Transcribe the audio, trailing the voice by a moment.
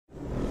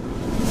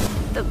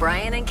The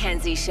Brian and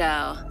Kenzie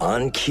Show.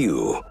 On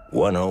Q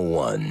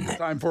 101.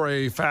 Time for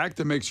a fact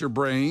that makes your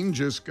brain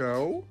just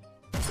go.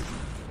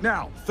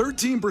 Now,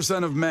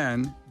 13% of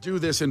men do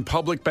this in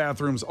public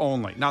bathrooms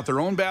only. Not their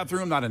own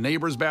bathroom, not a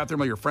neighbor's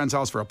bathroom, or your friend's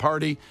house for a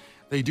party.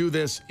 They do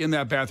this in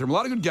that bathroom. A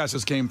lot of good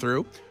guesses came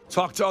through.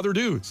 Talk to other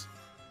dudes.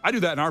 I do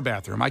that in our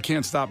bathroom. I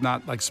can't stop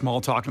not like small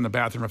talk in the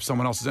bathroom if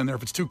someone else is in there.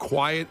 If it's too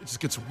quiet, it just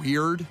gets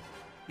weird,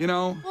 you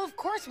know? Well, of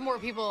course more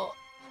people...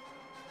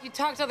 You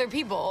talk to other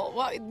people.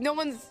 Well, no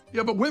one's...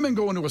 Yeah, but women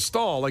go into a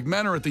stall. Like,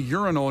 men are at the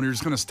urinal, and you're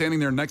just kind of standing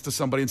there next to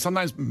somebody. And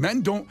sometimes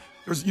men don't...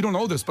 You don't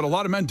know this, but a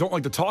lot of men don't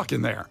like to talk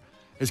in there.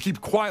 They just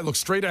keep quiet, look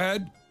straight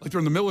ahead, like they're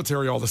in the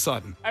military all of a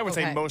sudden. I would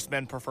say most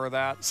men prefer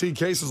that. See,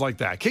 Case is like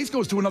that. Case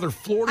goes to another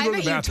floor to go to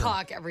the bathroom. I bet you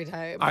talk every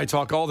time. I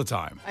talk all the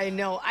time. I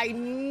know. I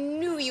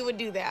knew you would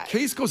do that.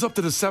 Case goes up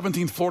to the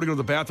 17th floor to go to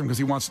the bathroom because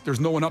he wants... There's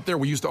no one up there.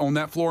 We used to own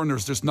that floor, and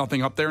there's just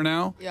nothing up there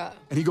now. Yeah.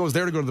 And he goes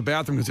there to go to the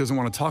bathroom because he doesn't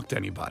want to talk to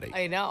anybody.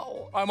 I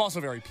know. I'm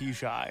also very pee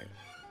shy.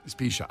 He's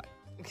pee shy.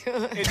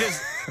 It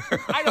just,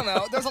 I don't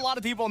know. There's a lot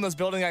of people in this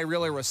building I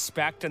really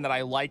respect and that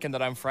I like and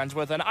that I'm friends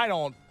with, and I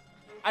don't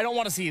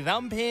want to see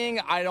them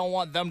peeing. I don't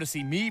want them to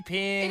see me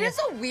peeing. It is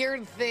a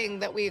weird thing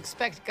that we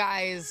expect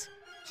guys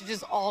to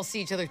just all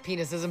see each other's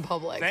penises in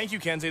public. Thank you,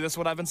 Kenzie. That's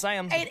what I've been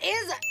saying. It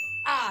is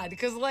odd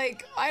because,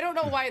 like, I don't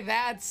know why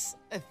that's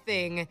a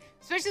thing,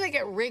 especially like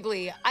at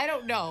Wrigley. I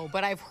don't know,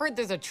 but I've heard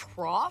there's a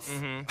trough.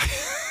 Mm-hmm.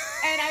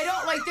 And I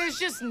don't, like, there's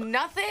just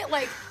nothing.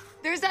 Like,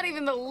 there's not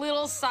even the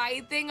little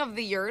side thing of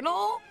the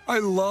urinal. I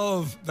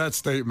love that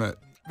statement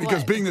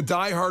because being the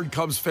diehard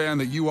Cubs fan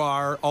that you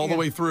are all the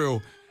way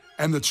through,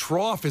 and the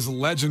trough is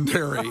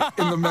legendary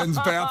in the men's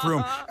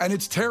bathroom, and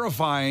it's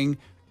terrifying,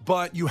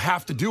 but you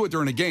have to do it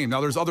during a game.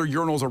 Now, there's other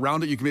urinals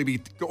around it. You can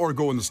maybe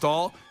go in the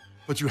stall,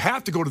 but you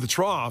have to go to the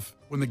trough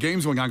when the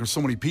game's going on because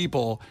so many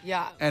people.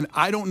 Yeah. And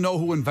I don't know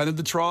who invented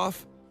the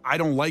trough. I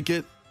don't like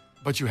it,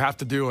 but you have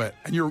to do it.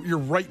 And you're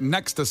right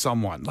next to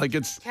someone. Like,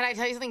 it's... Can I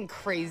tell you something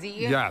crazy?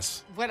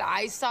 Yes. When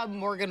I saw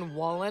Morgan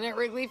Wallen at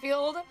Wrigley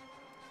Field...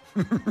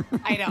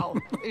 I know.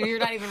 You're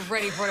not even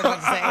ready for what I'm about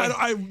to say.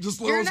 I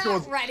just You're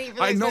not ready for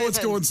this. I know it's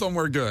going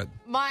somewhere good.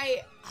 My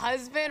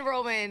husband,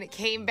 Roman,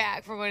 came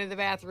back from going to the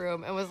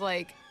bathroom and was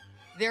like,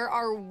 there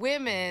are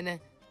women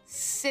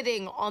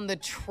sitting on the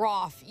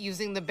trough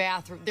using the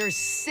bathroom. They're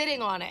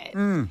sitting on it.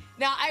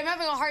 Now, I'm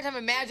having a hard time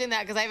imagining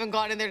that because I haven't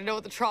gone in there to know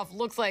what the trough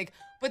looks like,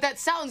 but that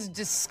sounds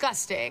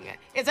disgusting.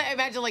 I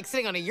imagine, like,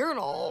 sitting on a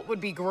urinal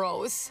would be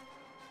gross.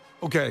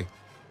 Okay.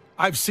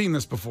 I've seen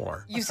this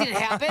before. You've seen it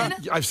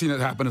happen? I've seen it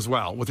happen as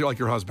well, with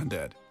your husband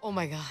did. Oh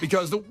my God.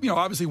 Because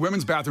obviously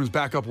women's bathrooms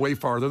back up way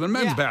farther than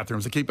men's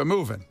bathrooms to keep it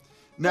moving.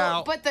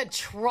 Now, but the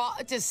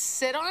trough, to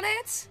sit on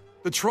it?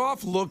 The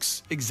trough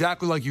looks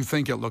exactly like you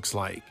think it looks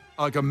like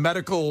a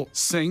medical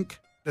sink.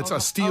 It's a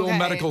steel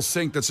medical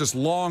sink that's just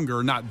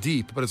longer, not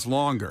deep, but it's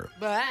longer.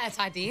 But it's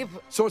not deep.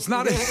 So it's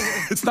not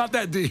it's not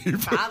that deep.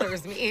 It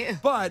bothers me.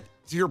 But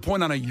to your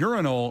point on a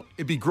urinal,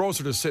 it'd be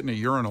grosser to sit in a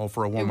urinal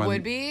for a woman. It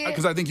would be?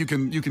 Because I think you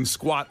can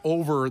squat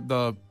over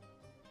the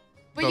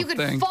But you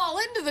could fall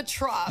into the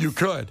trough. You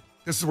could.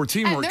 This is where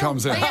teamwork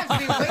comes in. They have to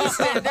be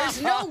wasted.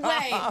 There's no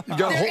way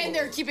they're in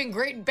there keeping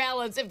great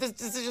balance if this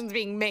decision's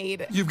being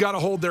made. You've got to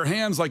hold their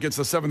hands like it's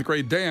a 7th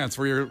grade dance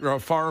where you're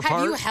far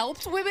apart. Have you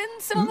helped women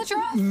sit on the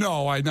trough?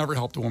 No, I never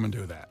helped a woman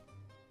do that.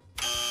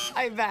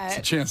 I bet. It's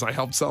a chance I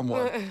helped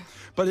someone.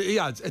 But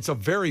yeah, it's a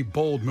very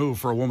bold move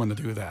for a woman to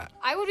do that.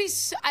 I would be,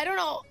 I don't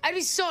know, I'd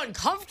be so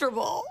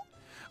uncomfortable.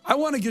 I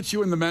want to get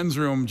you in the men's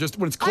room just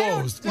when it's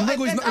closed. I don't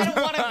want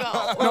to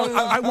go. No,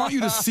 I want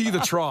you to see the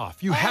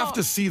trough. You have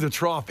to see the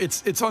trough.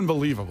 It's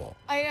unbelievable.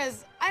 I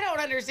don't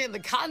understand the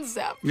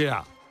concept.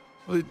 Yeah.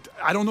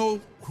 I don't know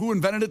who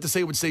invented it to say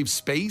it would save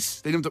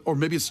space. They didn't, or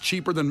maybe it's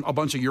cheaper than a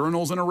bunch of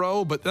urinals in a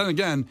row. But then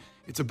again,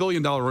 it's a $1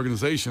 billion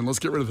organization. Let's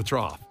get rid of the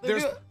trough.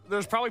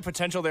 There's probably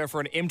potential there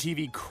for an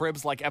MTV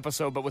Cribs-like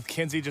episode, but with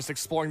Kenzie just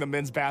exploring the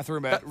men's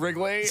bathroom at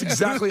Wrigley. It's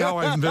exactly how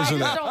I envision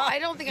it. I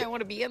don't think I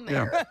want to be in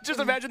there. Yeah. Just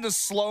imagine the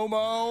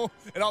slow-mo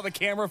and all the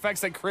camera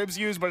effects that Cribs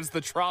use, but it's the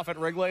trough at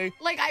Wrigley.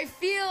 Like, I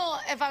feel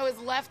if I was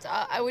left,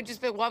 I would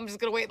just be, well, I'm just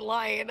going to wait in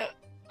line.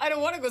 I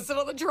don't want to go sit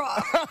on the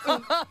trough.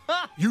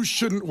 You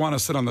shouldn't want to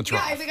sit on the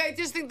trough. Yeah, I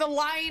just think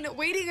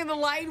waiting in the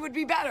line would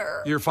be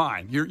better. You're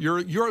fine.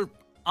 You're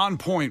on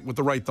point with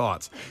the right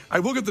thoughts. I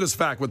will get to this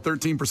fact: what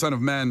 13%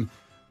 of men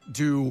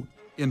do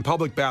in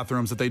public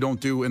bathrooms that they don't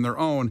do in their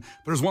own.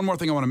 But there's one more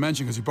thing I want to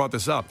mention because you brought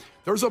this up.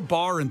 There's a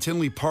bar in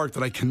Tinley Park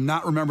that I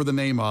cannot remember the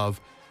name of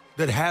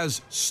that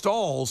has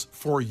stalls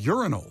for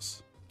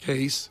urinals.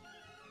 Case.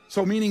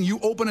 So meaning you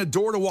open a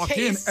door to walk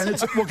in, and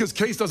it's because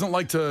Case doesn't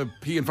like to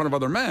pee in front of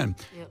other men.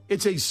 Yep.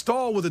 It's a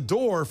stall with a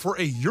door for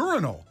a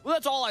urinal. Well,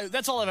 that's all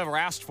I've ever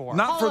asked for.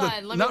 Hold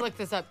on, let me look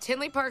this up.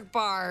 Tinley Park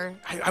Bar.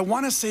 I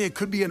want to say it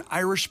could be an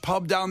Irish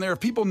pub down there. If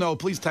people know,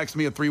 please text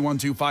me at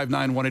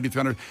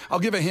 312-591-8300. I'll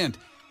give a hint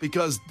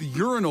because the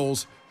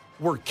urinals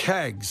were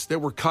kegs that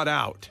were cut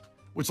out,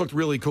 which looked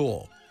really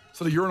cool.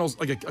 So the urinals,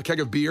 like a keg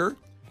of beer,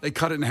 they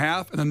cut it in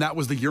half, and then that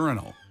was the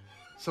urinal.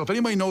 So if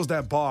anybody knows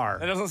that bar.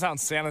 That doesn't sound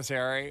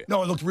sanitary.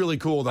 No, it looked really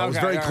cool, though. It was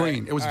Okay, very all clean.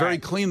 right, It was all very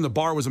right. clean. The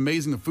bar was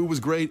amazing. The food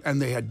was great.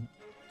 And they had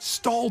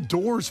stall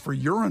doors for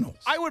urinals.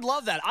 I would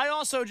love that. I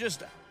also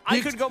I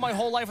could go my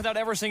whole life without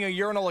ever seeing a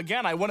urinal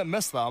again. I wouldn't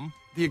miss them.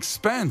 The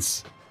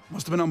expense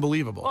must have been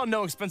unbelievable. Well,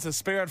 no expenses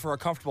spared for a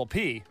comfortable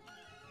pee.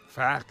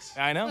 Facts.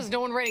 I know. There's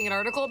no one writing an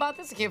article about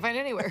this? I can't find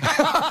it anywhere.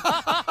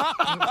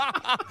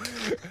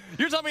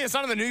 You're telling me it's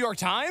not in the New York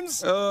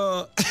Times?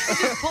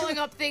 Just pulling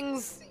up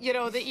things,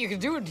 that you can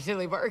do in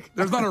Tinley Park.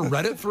 There's not a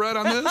Reddit thread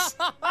on this?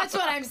 That's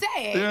what I'm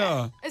saying.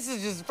 Yeah. This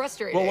is just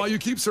frustrating. Well, while you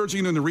keep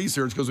searching in the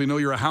research, because we know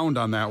you're a hound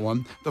on that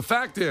one, the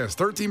fact is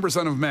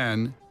 13% of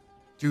men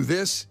do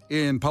this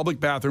in public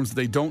bathrooms that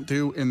they don't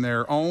do in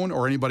their own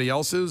or anybody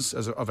else's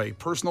of a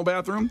personal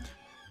bathroom.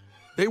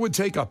 They would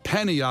take a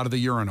penny out of the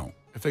urinal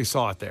if they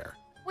saw it there.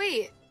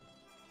 Wait,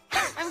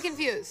 I'm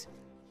confused.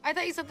 I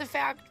thought you said the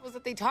fact was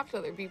that they talked to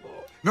other people.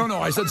 No,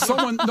 I said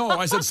someone. No,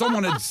 I said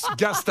someone had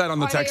guessed that on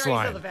the Oh, I thought text you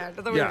already line. said the fact.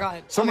 I thought we were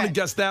gone. Someone Okay. had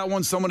guessed that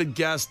one. Someone had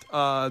guessed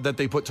that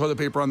they put toilet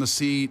paper on the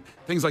seat,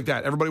 things like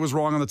that. Everybody was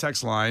wrong on the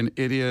text line.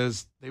 It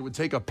is they would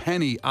take a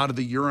penny out of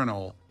the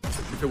urinal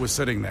if it was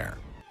sitting there.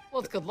 Well,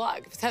 it's good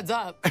luck. It's heads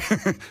up.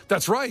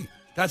 That's right.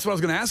 That's what I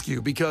was going to ask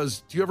you,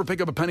 because do you ever pick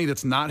up a penny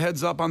that's not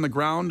heads up on the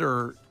ground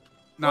or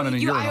not in a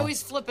urinal? I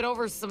always flip it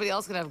over so somebody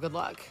else can have good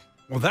luck.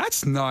 Well,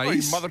 that's What are you,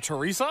 nice. Mother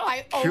Teresa?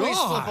 I always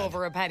God. flip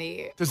over a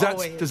penny. Does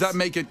Always. that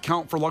make it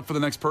count for luck for the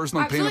next person?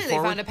 I'm paying Absolutely, it they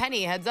forward. found a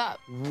penny. Heads up.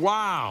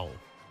 Wow,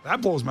 that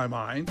blows my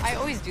mind. I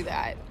always do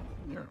that.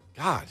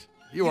 God,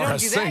 you, You are don't a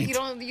do saint.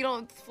 that. You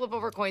don't flip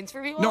over coins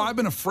for people. No, I've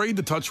been afraid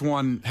to touch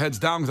one heads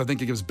down because I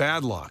think it gives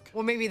bad luck.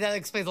 Well, maybe that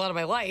explains a lot of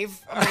my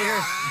life. I'm over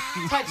here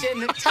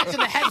touching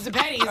the heads of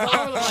pennies all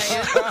over the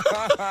place.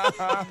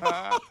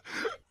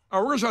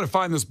 We're going to try to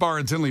find this bar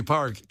in Tinley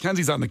Park.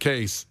 Kenzie's on the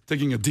case,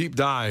 taking a deep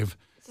dive.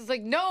 It's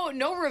like no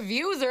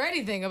reviews or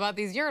anything about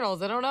these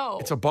urinals. I don't know.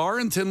 It's a bar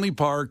in Tinley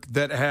Park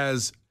that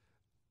has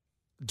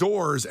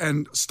doors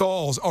and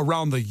stalls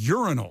around the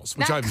urinals,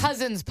 which Not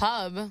Cousin's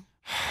Pub.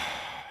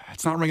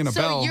 it's not ringing a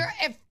bell.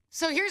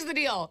 So here's the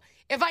deal.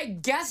 If I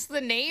guess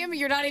the name,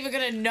 you're not even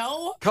gonna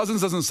know.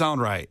 Cousins doesn't sound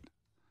right.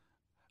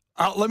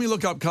 Let me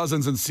look up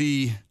Cousins and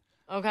see.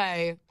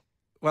 Okay.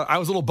 Well, I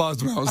was a little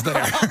buzzed when I was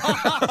there.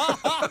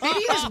 Maybe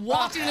you just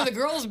walked into the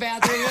girls'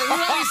 bathroom and look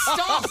at these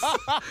stalls.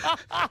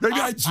 Maybe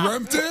I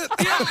dreamt it.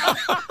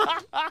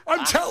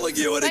 I'm telling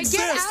you, it Like, exists.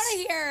 get out of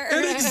here.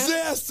 It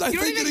exists. I You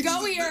don't think even it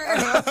go exists.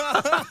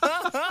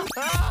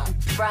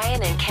 here.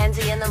 Brian and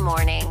Kenzie in the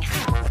morning.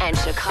 And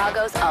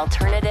Chicago's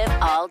alternative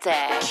all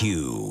day.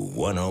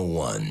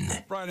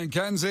 Q101. Brian and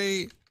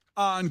Kenzie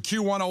on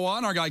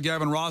Q101. Our guy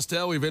Gavin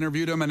Rossdale, we've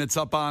interviewed him, and it's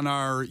up on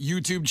our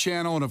YouTube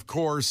channel. And, of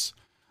course,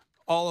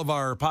 all of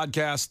our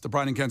podcasts, the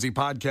Brian and Kenzie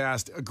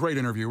podcast. A great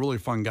interview, really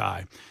fun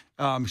guy.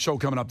 Show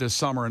coming up this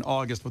summer in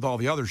August with all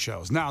the other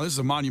shows. Now, this is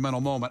a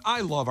monumental moment.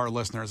 I love our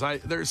listeners.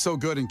 They're so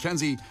good. And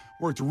Kenzie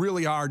worked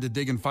really hard to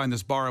dig and find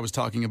this bar I was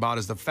talking about.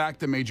 Is the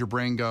fact that made your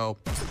brain go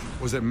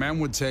was that men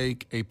would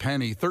take a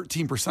penny,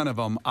 13% of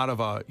them, out of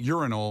a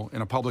urinal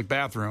in a public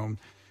bathroom.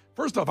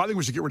 First off, I think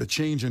we should get rid of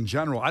change in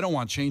general. I don't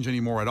want change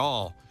anymore at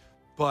all.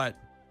 But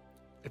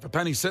if a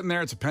penny's sitting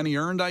there, it's a penny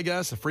earned, I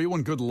guess. A free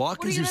one, good luck,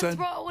 What are as you you gonna said.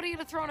 what are you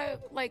gonna throw in a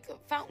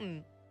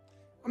fountain?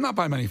 I'm not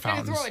buying many You're gonna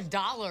fountains. throw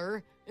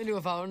 $1 into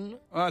a fountain.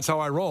 Well, that's how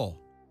I roll.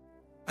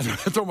 I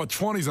throw my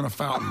 20s in a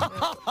fountain.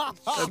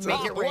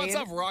 Make it rain. What's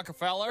up,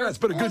 Rockefeller? Yeah, it's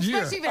been a good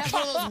year. Especially if it has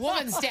one of those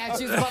woman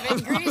statues above it in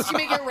Greece, you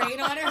make it rain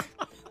on her.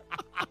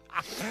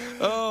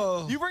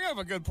 Oh, You bring up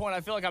a good point.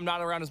 I feel like I'm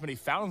not around as many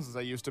fountains as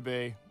I used to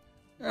be.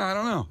 yeah, I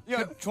don't know.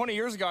 Yeah, 20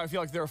 years ago, I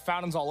feel like there were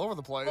fountains all over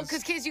the place. Well,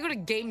 because Case, you go to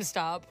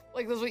GameStop.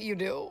 Like, that's what you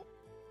do.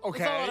 Okay.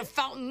 There's a lot of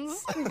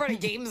fountains in front of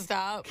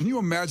GameStop. Can you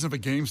imagine if a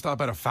GameStop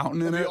had a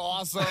fountain in That'd it? be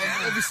awesome.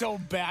 It'd be so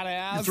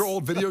badass. You throw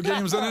old video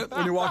games in it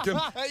when you walk in?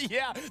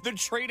 Yeah, the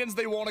trade-ins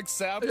they won't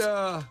accept.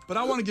 Yeah, but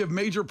I want to give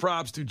major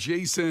props to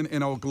Jason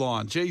in Oak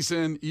Lawn.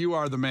 Jason, you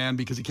are the man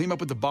because he came up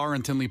with the bar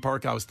in Tinley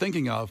Park I was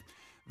thinking of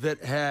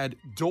that had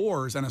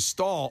doors and a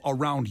stall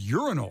around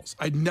urinals.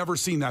 I'd never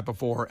seen that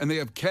before. And they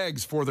have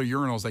kegs for their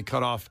urinals. They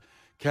cut off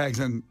kegs,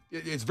 and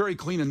it's very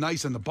clean and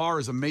nice, and the bar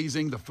is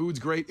amazing. The food's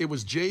great. It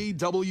was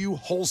J.W.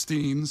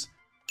 Holstein's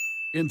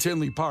in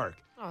Tinley Park.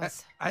 Oh,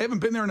 it's- I haven't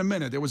been there in a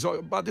minute. It was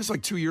about this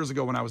like 2 years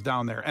ago when I was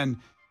down there. And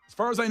as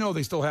far as I know,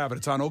 they still have it.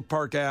 It's on Oak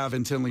Park Ave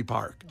in Tinley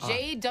Park.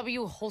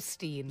 J.W.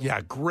 Holstein.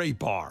 Yeah, great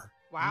bar.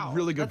 Wow.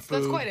 Really good That's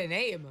food. quite a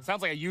name.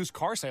 Sounds like a used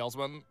car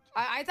salesman.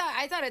 I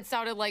thought it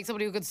sounded like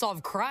somebody who could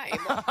solve crime.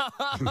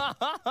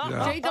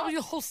 Yeah. J.W.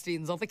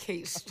 Holstein's on the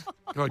case.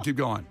 Go ahead, keep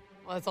going.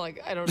 Well, it's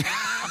like, I don't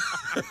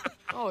know.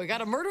 Oh, we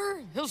got a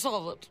murder? He'll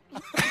solve it.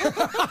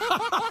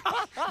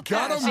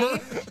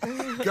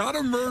 Got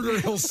a murder,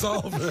 he'll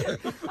solve it.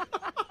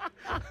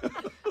 I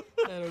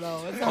don't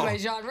know. It's not my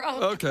genre.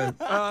 Okay.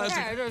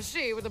 Yeah, no,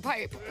 she with the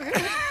pipe.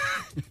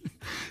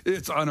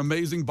 It's an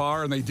amazing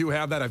bar, and they do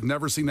have that. I've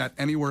never seen that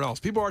anywhere else.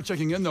 People are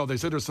checking in, though. They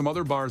said there's some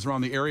other bars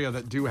around the area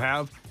that do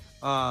have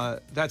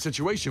that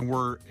situation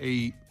where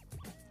a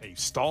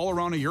stall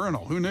around a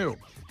urinal. Who knew?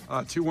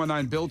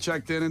 219 Bill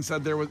checked in and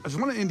said there's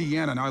one in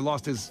Indiana. Now I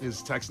lost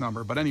his text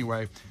number. But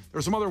anyway,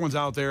 there's some other ones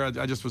out there.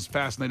 I just was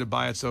fascinated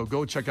by it. So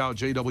go check out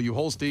J.W.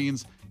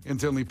 Holstein's in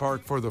Tinley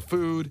Park for the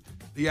food,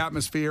 the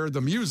atmosphere,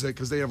 the music,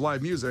 because they have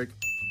live music,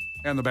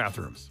 and the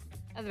bathrooms.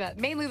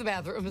 Mainly the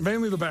bathrooms.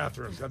 Mainly the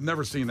bathrooms. I've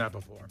never seen that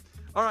before.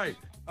 All right.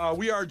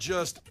 We are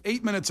just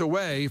 8 minutes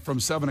away from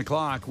 7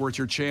 o'clock, where it's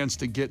your chance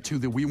to get to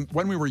the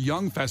When We Were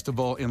Young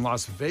festival in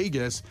Las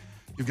Vegas.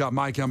 You've got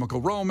My Chemical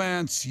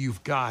Romance.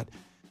 You've got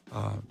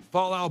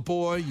Fall Out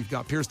Boy. You've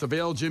got Pierce the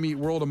Veil, Jimmy Eat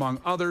World,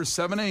 among others.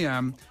 7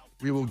 a.m.,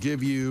 we will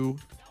give you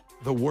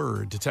the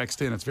word to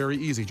text in. It's very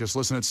easy. Just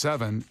listen at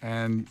 7,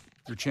 and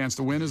your chance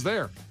to win is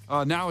there.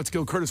 Now it's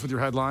Gil Curtis with your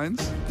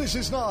headlines. This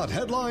is not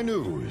headline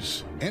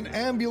news. An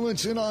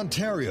ambulance in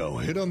Ontario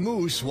hit a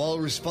moose while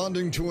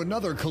responding to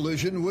another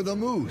collision with a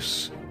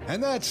moose.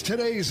 And that's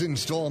today's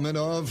installment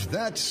of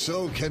That's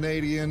So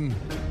Canadian.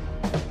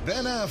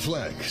 Ben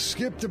Affleck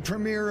skipped the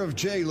premiere of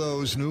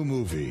J-Lo's new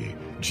movie.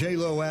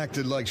 J-Lo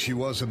acted like she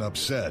wasn't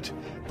upset.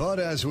 But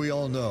as we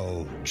all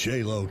know,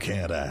 J-Lo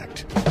can't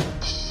act.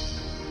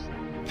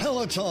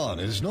 Peloton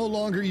is no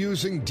longer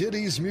using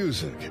Diddy's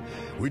music,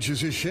 which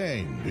is a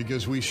shame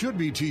because we should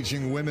be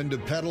teaching women to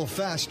pedal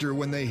faster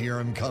when they hear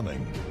him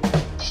coming.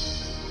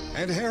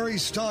 And Harry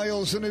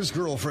Styles and his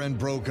girlfriend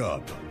broke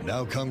up.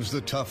 Now comes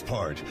the tough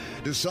part,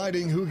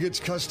 deciding who gets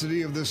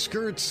custody of the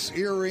skirts,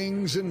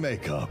 earrings, and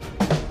makeup.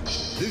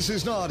 This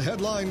is not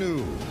headline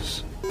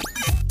news.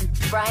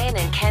 Brian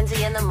and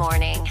Kenzie in the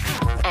morning.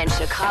 And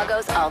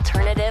Chicago's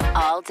alternative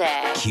all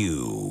day.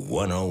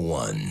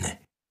 Q101.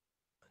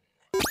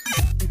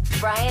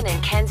 Brian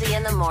and Kenzie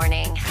in the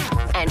morning.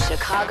 And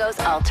Chicago's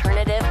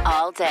alternative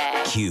all day.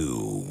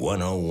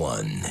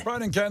 Q101.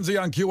 Brian and Kenzie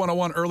on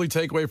Q101. Early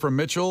takeaway from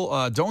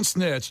Mitchell. Don't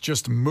snitch,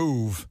 just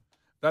move.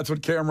 That's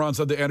what Cameron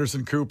said to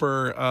Anderson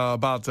Cooper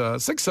about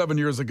 6-7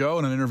 years ago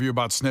in an interview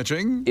about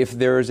snitching. If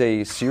there is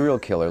a serial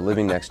killer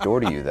living next door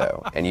to you,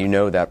 though, and you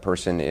know that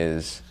person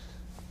is,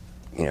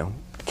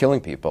 killing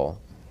people,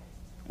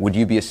 would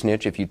you be a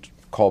snitch if you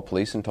called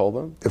police and told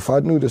them? If I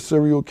knew the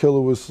serial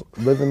killer was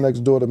living next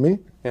door to me?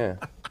 Yeah.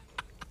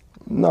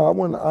 No,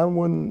 I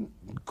wouldn't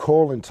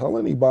call and tell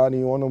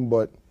anybody on them,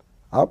 but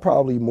I'll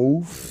probably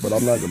move, but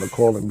I'm not going to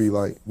call and be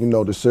like,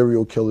 the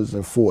serial killer's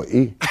in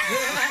 4E.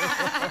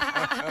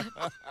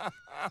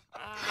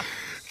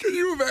 Can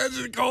you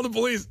imagine? Call the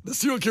police. The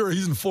serial killer,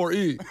 he's in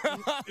 4E.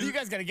 You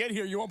guys got to get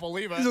here. You won't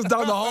believe it. He's just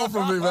down the hall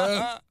from me,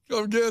 man.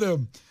 Come get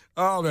him.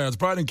 Oh, man, it's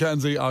Brian and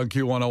Kenzie on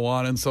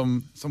Q101, and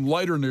some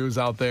lighter news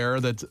out there.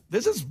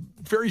 This is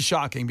very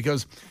shocking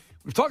because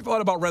we've talked a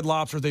lot about Red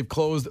Lobster. They've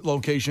closed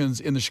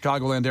locations in the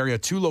Chicagoland area.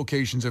 2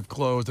 locations have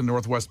closed in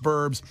Northwest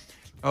Burbs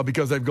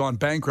because they've gone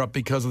bankrupt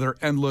because of their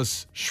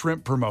endless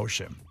shrimp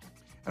promotion.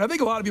 And I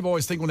think a lot of people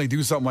always think when they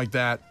do something like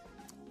that,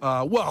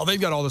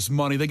 they've got all this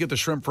money. They get the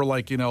shrimp for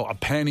a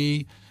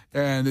penny,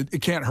 and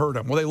it can't hurt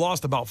them. Well, they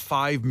lost about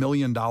 $5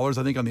 million, I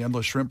think, on the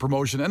endless shrimp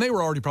promotion, and they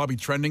were already probably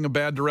trending a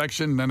bad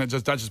direction, and then that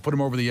just put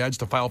them over the edge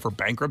to file for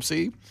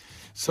bankruptcy.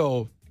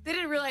 So they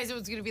didn't realize it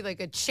was going to be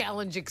like a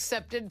challenge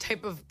accepted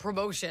type of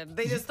promotion.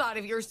 They just thought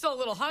if you're still a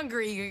little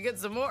hungry, you could get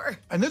some more.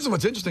 And this is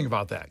what's interesting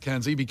about that,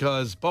 Kenzie,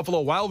 because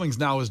Buffalo Wild Wings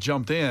now has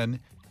jumped in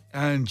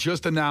and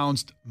just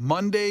announced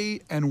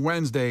Monday and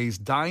Wednesdays,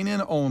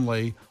 dine-in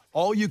only,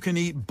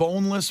 all-you-can-eat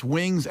boneless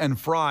wings and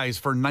fries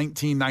for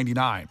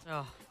 $19.99.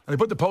 Oh. And they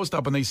put the post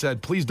up and they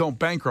said, please don't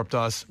bankrupt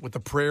us, with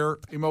the prayer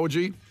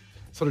emoji.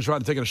 So they're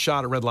trying to take a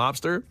shot at Red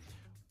Lobster.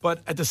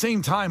 But at the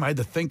same time, I had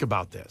to think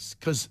about this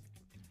because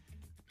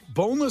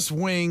boneless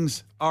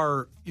wings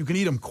you can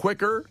eat them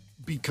quicker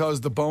because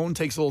the bone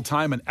takes a little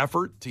time and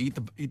effort to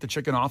eat the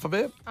chicken off of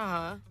it.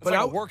 Uh-huh. It's like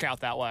a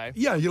workout that way.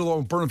 Yeah,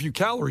 you'll burn a few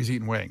calories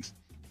eating wings.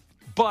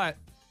 But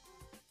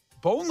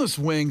boneless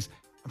wings,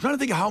 I'm trying to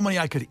think of how many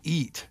I could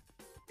eat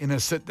in a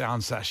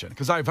sit-down session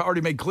because I've already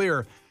made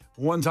clear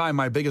one time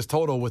my biggest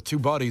total with 2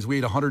 buddies, we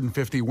ate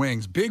 150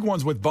 wings, big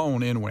ones with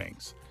bone-in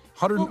wings.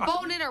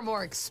 Bone-in are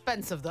more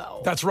expensive,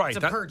 though. That's right.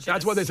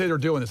 That's why they say they're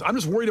doing this. I'm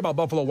just worried about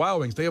Buffalo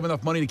Wild Wings. They have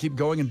enough money to keep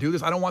going and do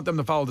this. I don't want them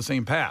to follow the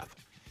same path.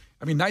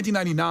 I mean,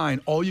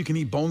 $19.99,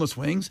 all-you-can-eat boneless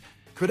wings.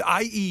 Could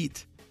I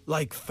eat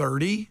like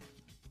 30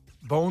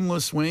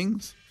 boneless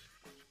wings?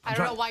 I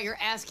don't know why you're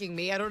asking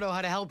me. I don't know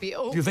how to help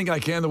you. Do you think I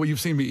can, the way you've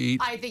seen me eat?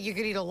 I think you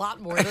could eat a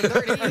lot more than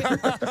 30.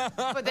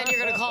 But then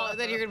you're going to call it.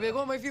 Then you're going to be like,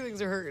 well, my feelings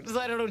are hurt. So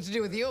I don't know what to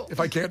do with you. If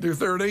I can't do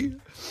 30?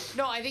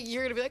 No, I think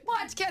you're going to be like,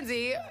 watch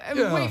Kenzie.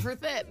 I'm way for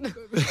thin.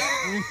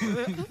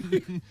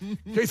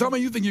 Case, how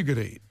many you think you could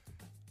eat?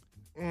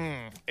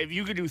 If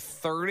you could do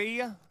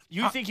 30...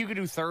 You think you could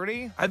do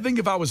 30? I think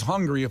if I was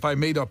hungry, if I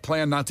made a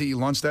plan not to eat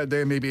lunch that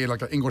day, maybe ate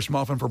like an English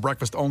muffin for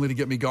breakfast only to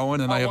get me going,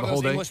 and I have a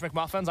whole day. English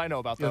McMuffins, I know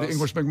about those. Yeah, the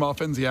English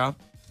McMuffins, yeah. If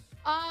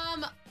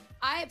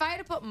I had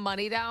to put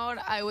money down,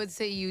 I would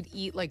say you'd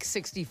eat like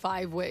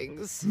 65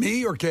 wings.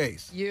 Me or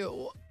Case?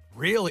 You.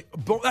 Really?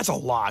 That's a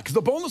lot, because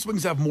the boneless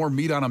wings have more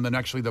meat on them than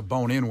actually the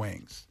bone-in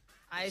wings.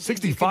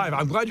 65.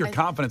 I'm glad your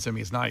confidence in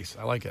me is nice.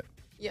 I like it.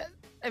 Yeah,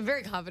 I'm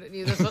very confident in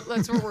you. That's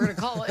what we're going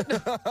to call it.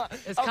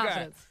 It's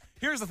confidence.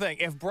 Here's the thing.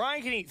 If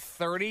Brian can eat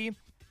 30,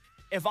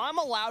 If I'm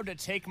allowed to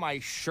take my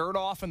shirt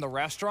off in the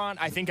restaurant,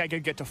 I think I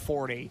could get to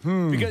 40.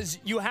 Because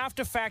you have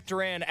to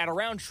factor in at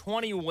around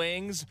 20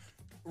 wings,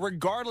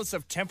 regardless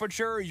of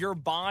temperature, your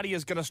body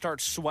is going to start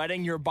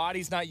sweating. Your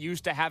body's not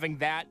used to having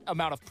that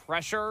amount of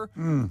pressure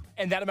and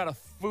that amount of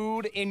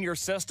food in your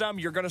system.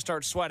 You're going to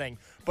start sweating.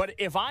 But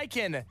if I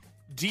can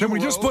we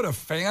just put a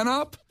fan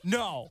up?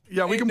 No.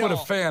 Yeah, we can put a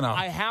fan up.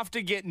 I have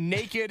to get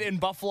naked in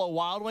Buffalo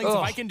Wild Wings. If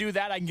I can do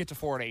that, I can get to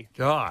 40.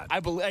 God.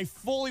 I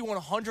fully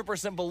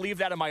 100% believe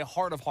that in my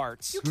heart of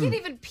hearts. You can't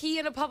even pee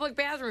in a public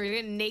bathroom. You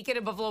get naked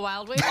in Buffalo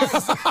Wild Wings.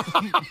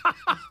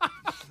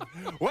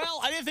 Well,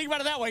 I didn't think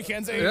about it that way,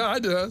 Kenzie. Yeah, I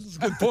did. That's a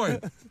good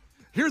point.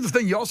 Here's the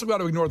thing. You also got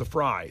to ignore the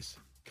fries.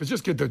 Because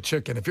just get the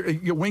chicken. If you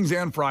get wings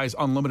and fries,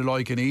 unlimited, all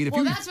you can eat.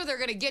 That's what they're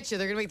going to get you.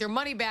 They're going to make their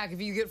money back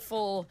if you get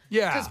full.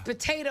 Yeah. Because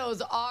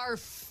potatoes are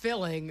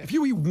filling. If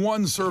you eat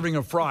one serving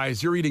of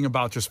fries, you're eating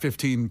about just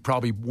 15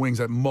 probably wings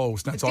at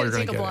most. That's all you're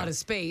going to get. It's going to take up a lot of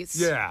space.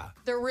 Yeah.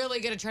 They're really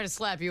going to try to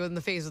slap you in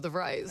the face with the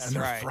fries. And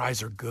their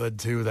fries are good,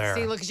 too, there.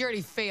 See, look, because you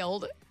already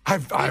failed.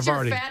 I've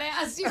already. Your fat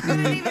ass. You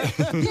couldn't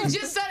even. You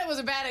just said it was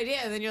a bad idea.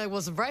 And then you're like,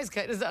 well, some fries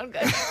cut. Does that sound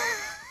good?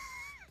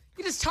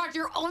 You just talked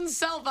your own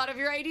self out of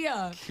your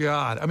idea.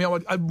 God. I mean,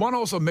 I want to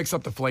also mix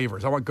up the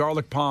flavors. I want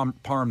garlic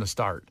parm to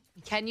start.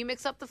 Can you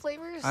mix up the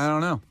flavors? I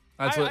don't know.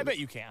 I bet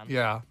you can.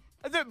 Yeah.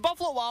 The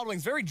Buffalo Wild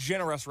Wings, very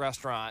generous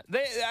restaurant.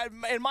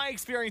 In my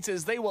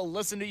experiences, they will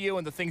listen to you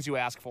and the things you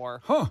ask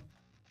for. Huh.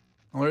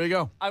 Well, there you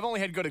go. I've only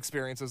had good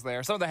experiences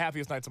there. Some of the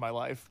happiest nights of my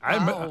life. I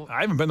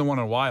haven't been to one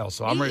in a while,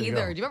 so I'm ready to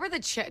go. Do you remember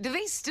do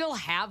they still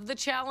have the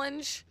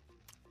challenge?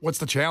 What's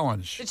the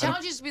challenge? The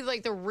challenge used to be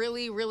like the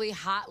really, really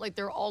hot, like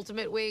their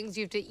ultimate wings.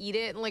 You have to eat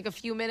it in like a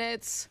few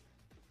minutes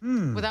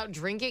without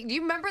drinking. Do you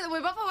remember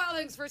when Buffalo Wild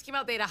Wings first came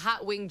out, they had a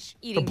hot wing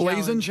eating The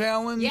Blazing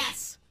Challenge?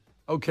 Yes.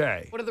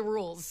 Okay. What are the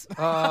rules? You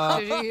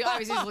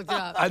obviously just looked it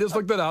up. I just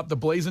looked it up. The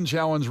Blazing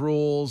Challenge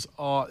rules.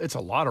 It's a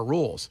lot of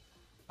rules.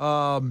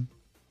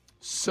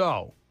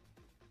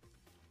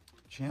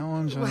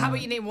 Challenge. Well, how about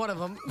you name one of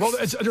them? Well,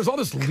 there's all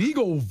this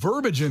legal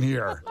verbiage in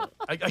here.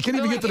 I can't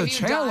even get to the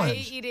challenge.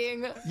 Die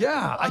eating.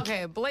 Yeah.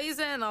 Okay,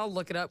 Blazing. I'll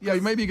look it up. Yeah,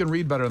 maybe you can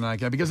read better than I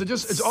can because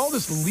it's all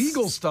this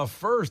legal stuff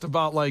first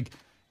about like,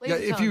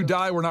 if you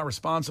die, we're not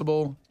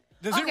responsible.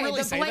 Does it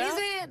really say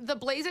that? The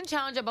Blazing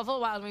Challenge at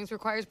Buffalo Wild Wings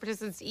requires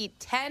participants to eat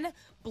 10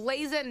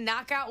 Blazing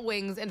knockout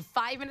wings in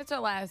 5 minutes or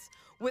less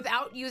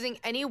without using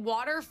any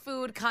water,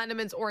 food,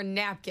 condiments, or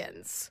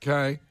napkins.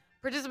 Okay.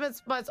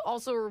 Participants must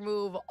also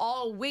remove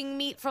all wing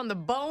meat from the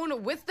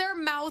bone with their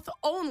mouth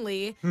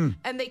only,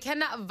 and they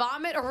cannot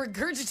vomit or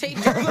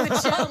regurgitate during the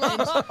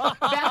challenge.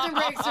 Bathroom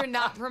breaks are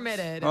not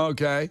permitted.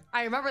 Okay.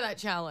 I remember that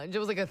challenge. It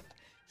was like a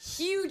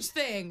huge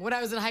thing when I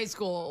was in high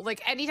school.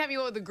 Like anytime you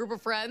went with a group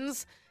of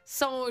friends,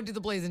 someone would do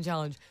the Blazing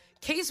Challenge.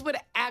 Case would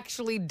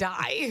actually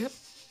die.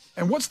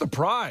 And what's the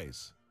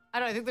prize? I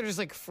don't know. I think they're just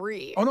like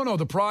free. Oh, no.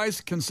 The prize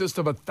consists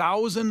of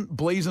 1,000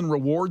 Blazing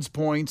Rewards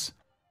points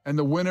and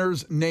the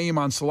winner's name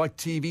on select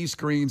TV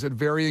screens at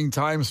varying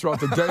times throughout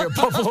the day at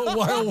Buffalo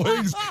Wild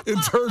Wings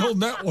internal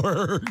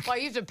network. Well,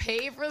 you have to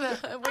pay for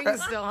the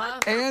wings still, huh?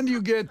 And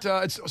you get,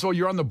 so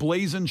you're on the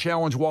Blazing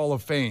Challenge Wall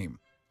of Fame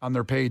on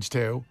their page,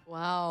 too.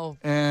 Wow.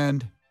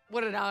 And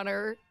what an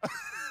honor.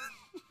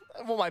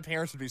 Well, my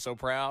parents would be so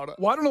proud.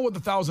 Well, I don't know what the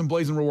 1,000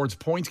 Blazing Rewards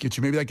points get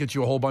you. Maybe that gets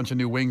you a whole bunch of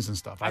new wings and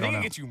stuff. I don't know.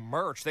 It gets you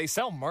merch. They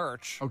sell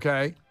merch.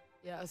 Okay.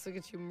 Yeah, so it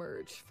gets you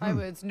merch. 5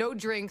 minutes, no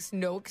drinks,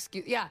 no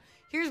excuse. Yeah,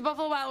 here's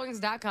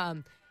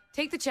BuffaloWildWings.com.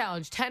 Take the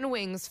challenge. 10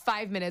 wings,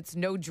 5 minutes,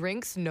 no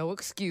drinks, no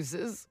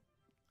excuses.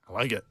 I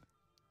like it.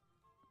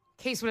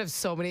 Case would have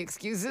so many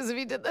excuses if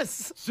he did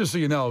this. Just so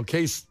you know,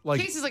 Case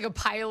is like a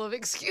pile of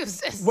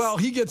excuses. Well,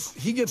 he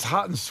gets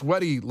hot and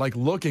sweaty like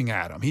looking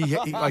at him. He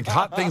like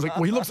hot things like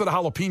he looks at a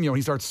jalapeno and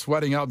he starts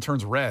sweating out and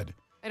turns red.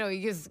 I know, he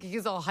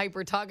gets all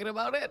hyper talking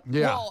about it.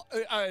 Yeah. Well,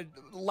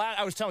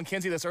 I was telling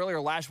Kenzie this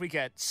earlier. Last week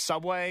at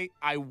Subway,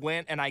 I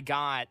went and I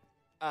got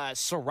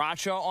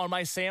sriracha on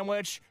my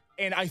sandwich,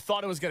 and I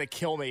thought it was going to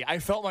kill me. I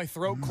felt my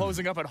throat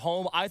closing up at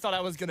home. I thought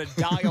I was going to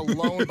die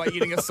alone by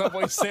eating a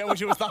Subway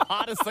sandwich. It was the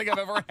hottest thing I've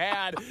ever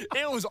had.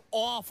 It was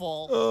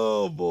awful.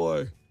 Oh,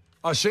 boy.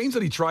 Shane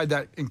said he tried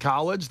that in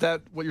college,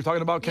 what you're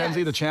talking about,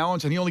 Kenzie, the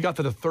challenge, and he only got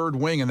to the third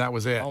wing, and that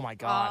was it. Oh, my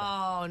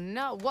God. Oh,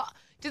 no. What?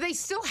 Do they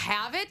still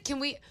have it?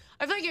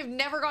 I feel like I've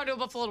never gone to a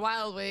Buffalo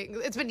Wild Wings.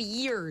 It's been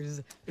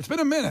years. It's been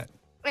a minute.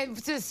 And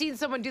to see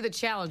someone do the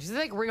challenge, they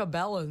like ring a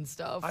bell and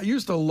stuff. I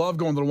used to love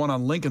going to the one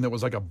on Lincoln that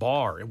was like a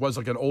bar. It was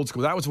like an old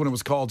school. That was when it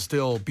was called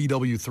still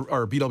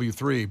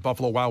BW3,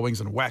 Buffalo Wild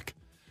Wings and WEC.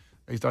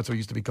 That's what it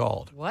used to be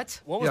called.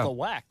 What? What was the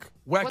WEC?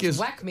 What's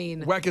WEC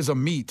mean? WEC is a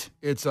meat.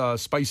 It's a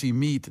spicy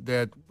meat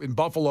that in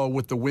Buffalo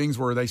with the wings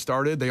where they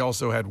started, they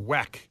also had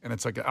WEC, and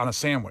it's like on a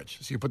sandwich.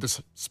 So you put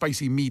this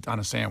spicy meat on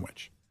a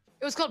sandwich.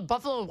 It was called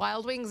Buffalo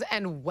Wild Wings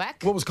and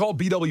WEC? Well, it was called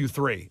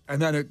BW3,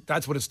 and then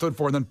that's what it stood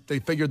for. And then they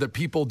figured that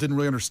people didn't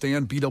really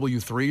understand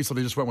BW3, so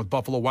they just went with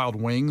Buffalo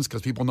Wild Wings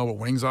because people know what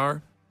wings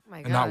are,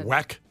 my God. And not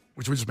WEC,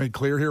 which we just made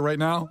clear here right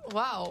now.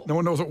 Wow. No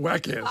one knows what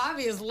WEC is.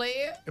 Obviously.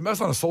 It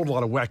must not have sold a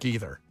lot of WEC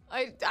either.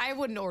 I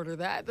wouldn't order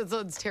that. That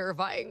sounds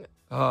terrifying.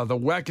 The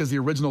Weck, as the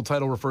original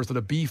title refers to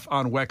the beef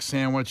on Weck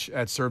sandwich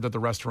served at the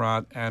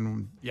restaurant.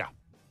 And yeah.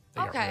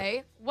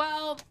 Okay.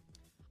 Well,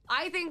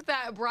 I think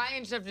that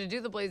Brian should have to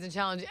do the Blazing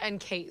Challenge and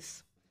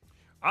Case.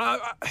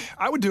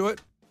 I would do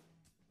it.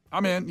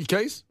 I'm in. You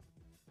Case?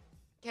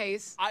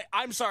 Case.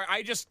 I'm sorry.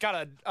 I just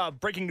got a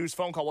breaking news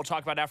phone call. We'll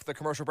talk about after the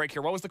commercial break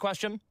here. What was the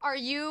question?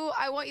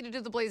 I want you to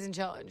do the Blazing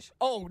Challenge.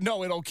 Oh,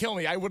 no, it'll kill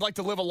me. I would like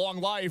to live a long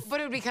life. But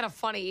it would be kind of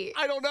funny.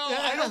 I don't know.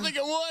 I don't think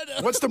it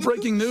would. What's the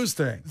breaking news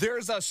thing?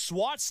 There's a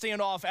SWAT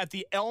standoff at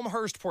the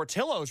Elmhurst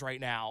Portillo's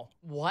right now.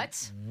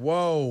 What?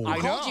 Whoa. I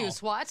Called know. you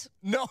SWAT?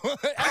 No.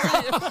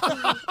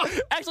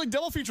 Actually,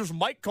 Double Features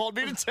Mike called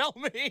me to tell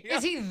me.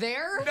 Is he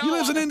there? He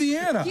lives in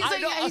Indiana.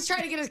 He's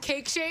trying to get his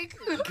cake shake.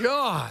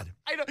 God.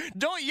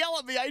 Don't yell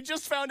at me. I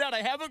just found out.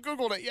 I haven't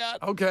Googled it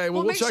yet. Okay,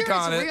 well, we'll make check sure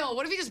on it's it. real.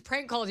 What if he just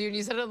prank called you and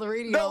you said it on the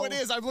radio? No, it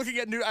is. I'm looking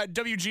at new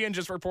WGN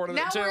just reported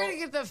Now it too. we're going to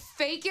get the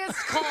fakest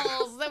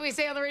calls that we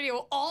say on the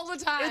radio all the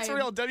time. It's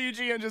real.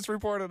 WGN just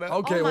reported it.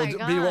 Okay, Oh well, my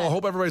God. I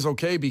hope everybody's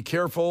okay. Be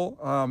careful.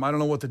 I don't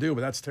know what to do,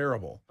 but that's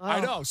terrible. I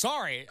know.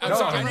 Sorry. I'm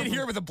sorry. I didn't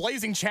hear with the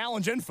Blazing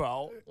Challenge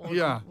info.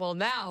 Yeah. Well,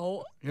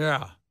 now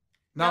Yeah.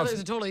 now it's-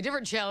 there's a totally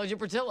different challenge at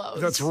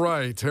Portillo's. That's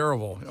right.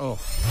 Terrible. Oh.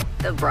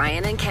 The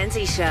Brian and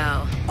Kenzie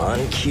Show.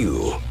 On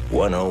Q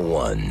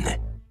 101.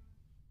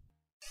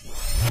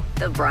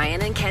 The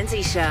Brian and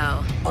Kenzie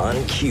Show.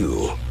 On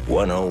Q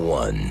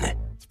 101.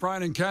 It's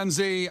Brian and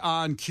Kenzie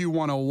on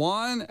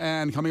Q101,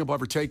 and coming up, we'll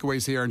have our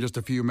takeaways here in just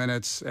a few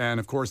minutes.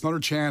 And, of course, another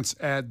chance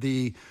at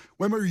the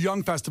When We Were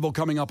Young Festival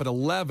coming up at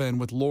 11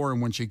 with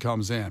Lauren when she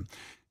comes in.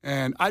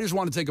 And I just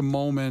want to take a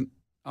moment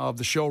of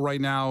the show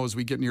right now as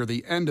we get near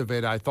the end of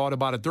it. I thought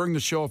about it during the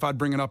show if I'd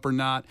bring it up or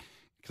not,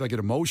 because I get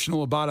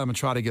emotional about it. I'm going to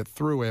try to get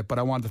through it. But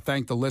I wanted to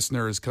thank the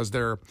listeners because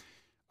there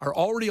are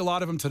already a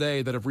lot of them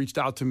today that have reached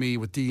out to me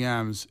with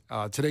DMs.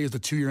 Today is the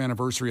 2-year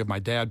anniversary of my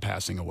dad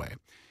passing away.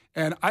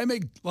 And I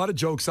make a lot of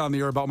jokes on the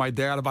air about my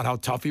dad, about how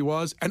tough he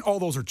was. And all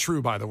those are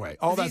true, by the way.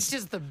 He's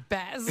just the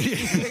best.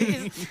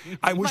 He's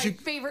I wish my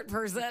favorite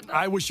person.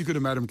 I wish you could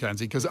have met him,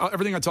 Kenzie, because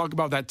everything I talk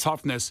about, that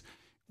toughness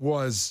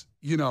was,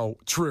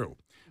 true.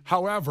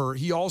 However,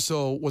 he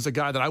also was a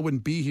guy that I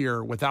wouldn't be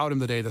here without him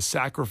today, the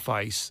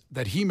sacrifice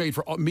that he made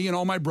for me and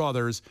all my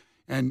brothers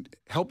and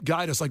helped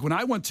guide us. Like when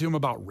I went to him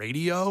about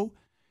radio,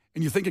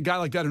 and you think a guy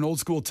like that, an old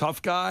school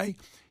tough guy,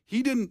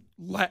 he didn't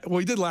laugh. Well,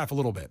 he did laugh a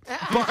little bit.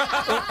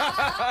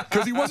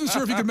 Because he wasn't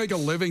sure if he could make a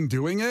living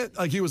doing it.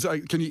 Like he was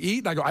like, can you eat?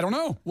 And I go, I don't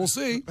know. We'll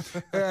see.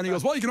 And he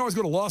goes, well, you can always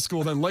go to law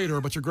school then later,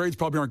 but your grades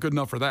probably aren't good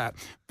enough for that.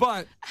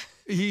 But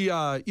he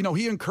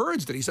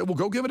encouraged it. He said, well,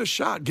 go give it a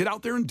shot. Get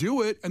out there and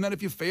do it. And then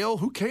if you fail,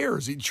 who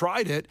cares? He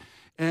tried it.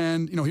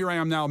 And, here I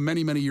am now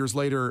many, many years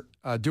later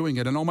doing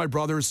it. And all my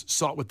brothers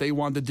saw what they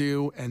wanted to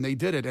do, and they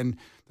did it. And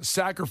the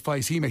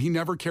sacrifice he made, he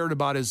never cared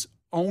about his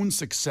own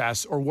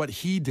success or what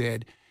he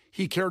did.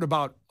 He cared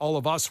about all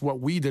of us, what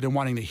we did, and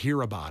wanting to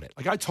hear about it.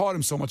 Like I taught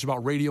him so much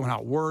about radio and how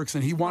it works,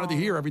 and he wanted to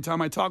hear every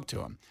time I talked to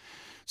him.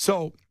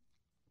 So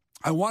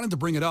I wanted to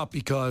bring it up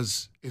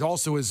because it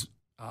also is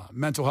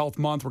Mental Health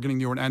Month. We're getting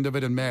near an end of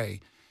it in May.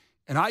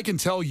 And I can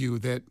tell you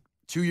that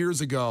 2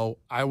 years ago,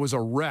 I was a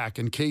wreck,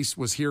 and Case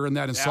was hearing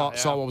that and saw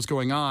what was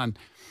going on.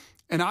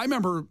 And I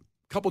remember a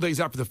couple days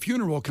after the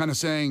funeral kind of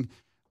saying,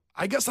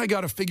 I guess I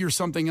got to figure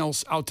something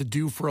else out to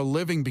do for a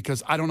living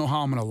because I don't know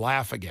how I'm going to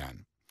laugh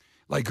again.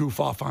 Like goof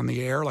off on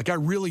the air. Like I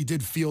really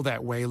did feel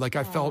that way. Like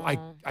I felt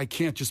I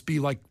can't just be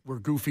like we're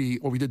goofy,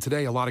 what we did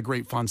today, a lot of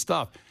great fun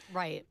stuff.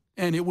 Right.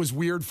 And it was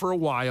weird for a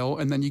while,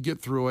 and then you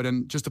get through it.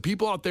 And just the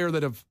people out there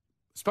that have,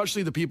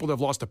 especially the people that have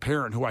lost a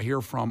parent who I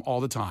hear from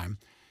all the time,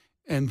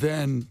 and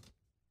then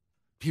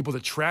people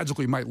that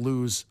tragically might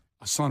lose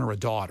a son or a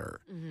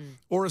daughter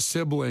or a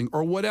sibling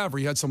or whatever.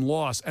 You had some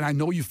loss, and I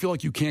know you feel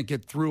like you can't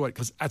get through it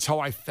because that's how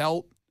I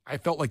felt. I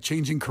felt like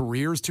changing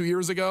careers 2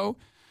 years ago.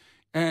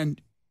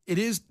 And it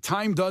is,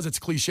 time does, it's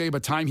cliche,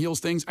 but time heals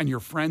things, and your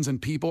friends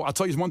and people. I'll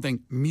tell you one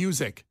thing,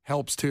 music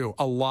helps too,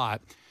 a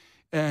lot.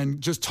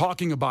 And just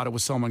talking about it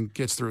with someone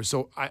gets through.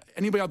 So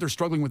anybody out there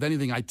struggling with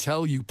anything, I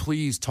tell you,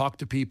 please talk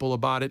to people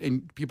about it,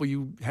 and people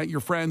your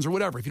friends or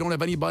whatever. If you don't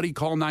have anybody,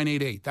 call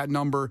 988, that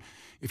number,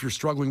 if you're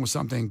struggling with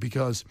something,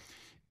 because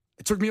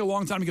it took me a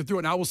long time to get through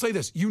it. And I will say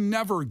this, you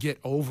never get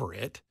over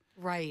it.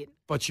 Right.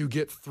 But you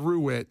get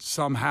through it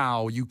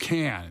somehow. You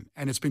can.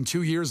 And it's been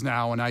 2 years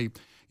now, and I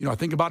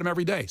think about him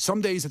every day.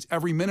 Some days it's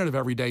every minute of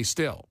every day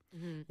still.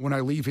 When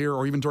I leave here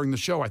or even during the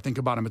show, I think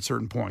about him at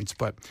certain points.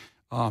 But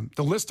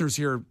the listeners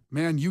here,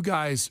 man, you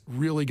guys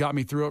really got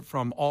me through it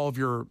from all of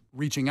your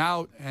reaching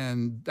out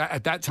and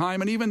at that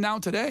time and even now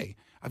today.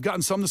 I've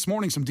gotten some this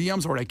morning, some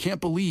DMs where I can't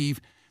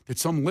believe that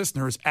some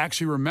listeners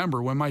actually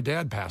remember when my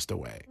dad passed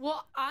away.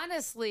 Well,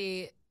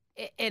 honestly,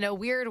 in a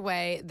weird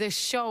way, this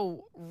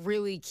show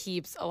really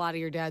keeps a lot of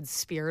your dad's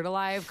spirit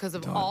alive because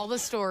of all the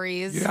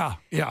stories and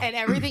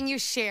everything you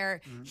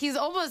share. He's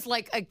almost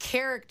like a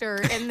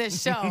character in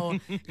this show.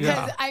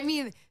 Because, I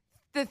mean,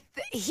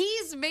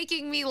 he's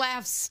making me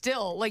laugh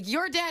still. Like,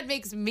 your dad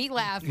makes me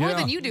laugh more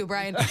than you do,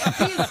 Brian.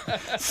 He's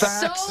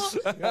so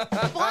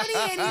funny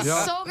and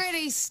he's so great.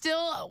 He's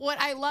still, what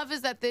I love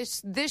is that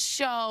this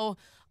show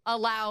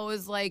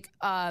allows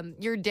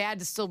your dad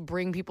to still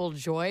bring people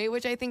joy,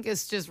 which I think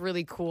is just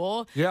really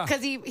cool. Yeah.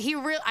 Because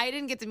I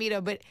didn't get to meet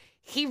him, but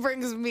he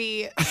brings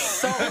me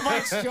so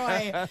much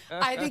joy.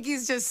 I think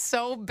he's just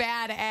so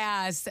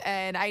badass,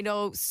 and I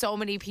know so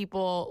many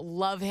people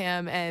love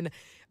him and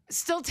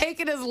still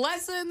taking his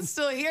lessons,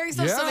 still hearing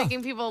stuff, still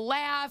making people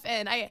laugh,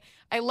 and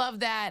I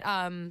love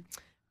that.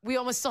 We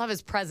almost still have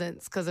his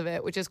presence because of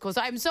it, which is cool.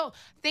 So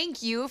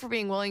thank you for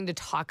being willing to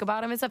talk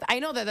about him and stuff. I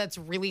know that that's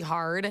really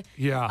hard.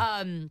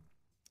 Yeah.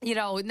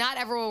 Not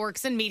everyone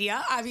works in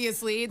media,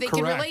 obviously. They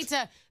can relate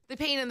to the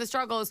pain and the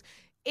struggles.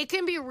 It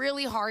can be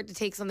really hard to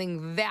take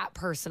something that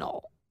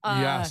personal.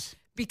 Yes.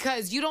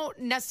 Because you don't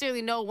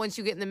necessarily know once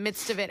you get in the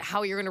midst of it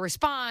how you're going to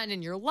respond,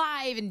 and you're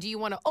live, and do you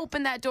want to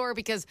open that door?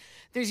 Because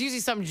there's usually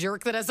some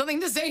jerk that has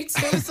something to say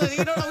too, so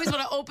you don't always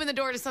want to open the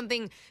door to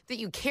something that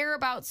you care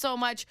about so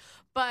much.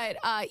 But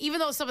even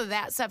though some of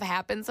that stuff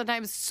happens,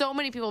 sometimes so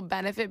many people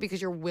benefit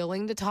because you're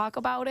willing to talk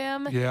about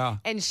him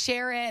and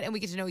share it, and we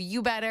get to know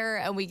you better,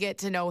 and we get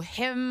to know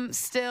him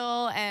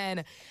still.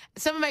 And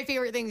some of my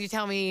favorite things you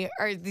tell me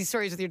are these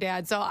stories with your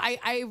dad. So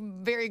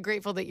I'm very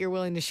grateful that you're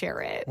willing to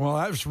share it. Well,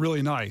 that was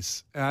really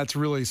nice. That's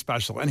really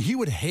special. And he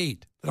would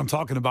hate that I'm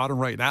talking about him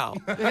right now.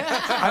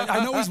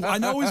 I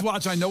know he's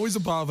watching. I know he's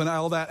above and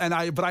all that.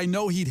 But I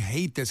know he'd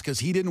hate this because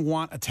he didn't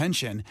want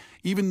attention,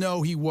 even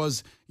though he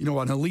was, an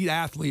elite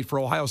athlete for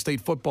Ohio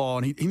State football.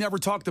 And he never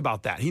talked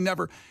about that.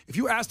 If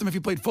you asked him if he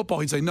played football,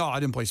 he'd say, no, I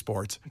didn't play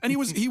sports. And he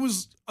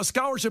was a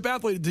scholarship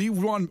athlete. He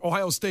won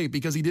Ohio State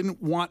because he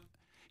didn't want,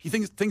 he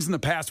thinks things in the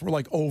past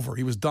were over.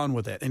 He was done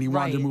with it and he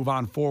wanted to move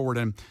on forward.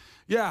 And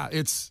yeah,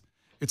 it's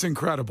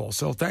incredible.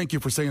 So thank you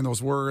for saying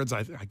those words.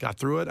 I got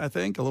through it, I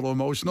think, a little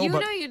emotional.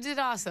 You did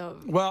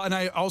awesome. Well, and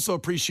I also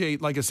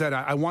appreciate, like I said,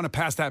 I want to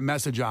pass that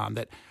message on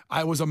that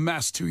I was a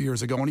mess 2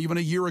 years ago and even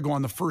a year ago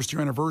on the first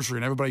year anniversary.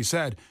 And everybody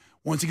said,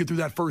 once you get through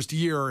that first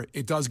year,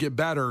 it does get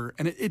better.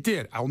 And it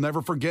did. I'll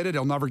never forget it.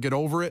 I'll never get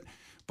over it.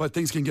 But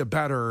things can get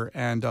better.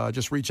 And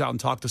just reach out and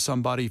talk to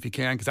somebody if you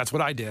can, because that's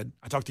what I did.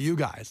 I talk to you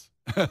guys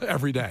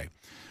every day.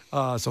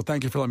 So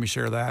thank you for letting me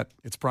share that.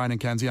 It's Brian and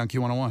Kenzie on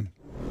Q101.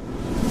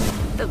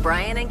 The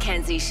Brian and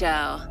Kenzie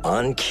Show.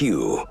 On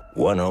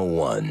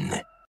Q101.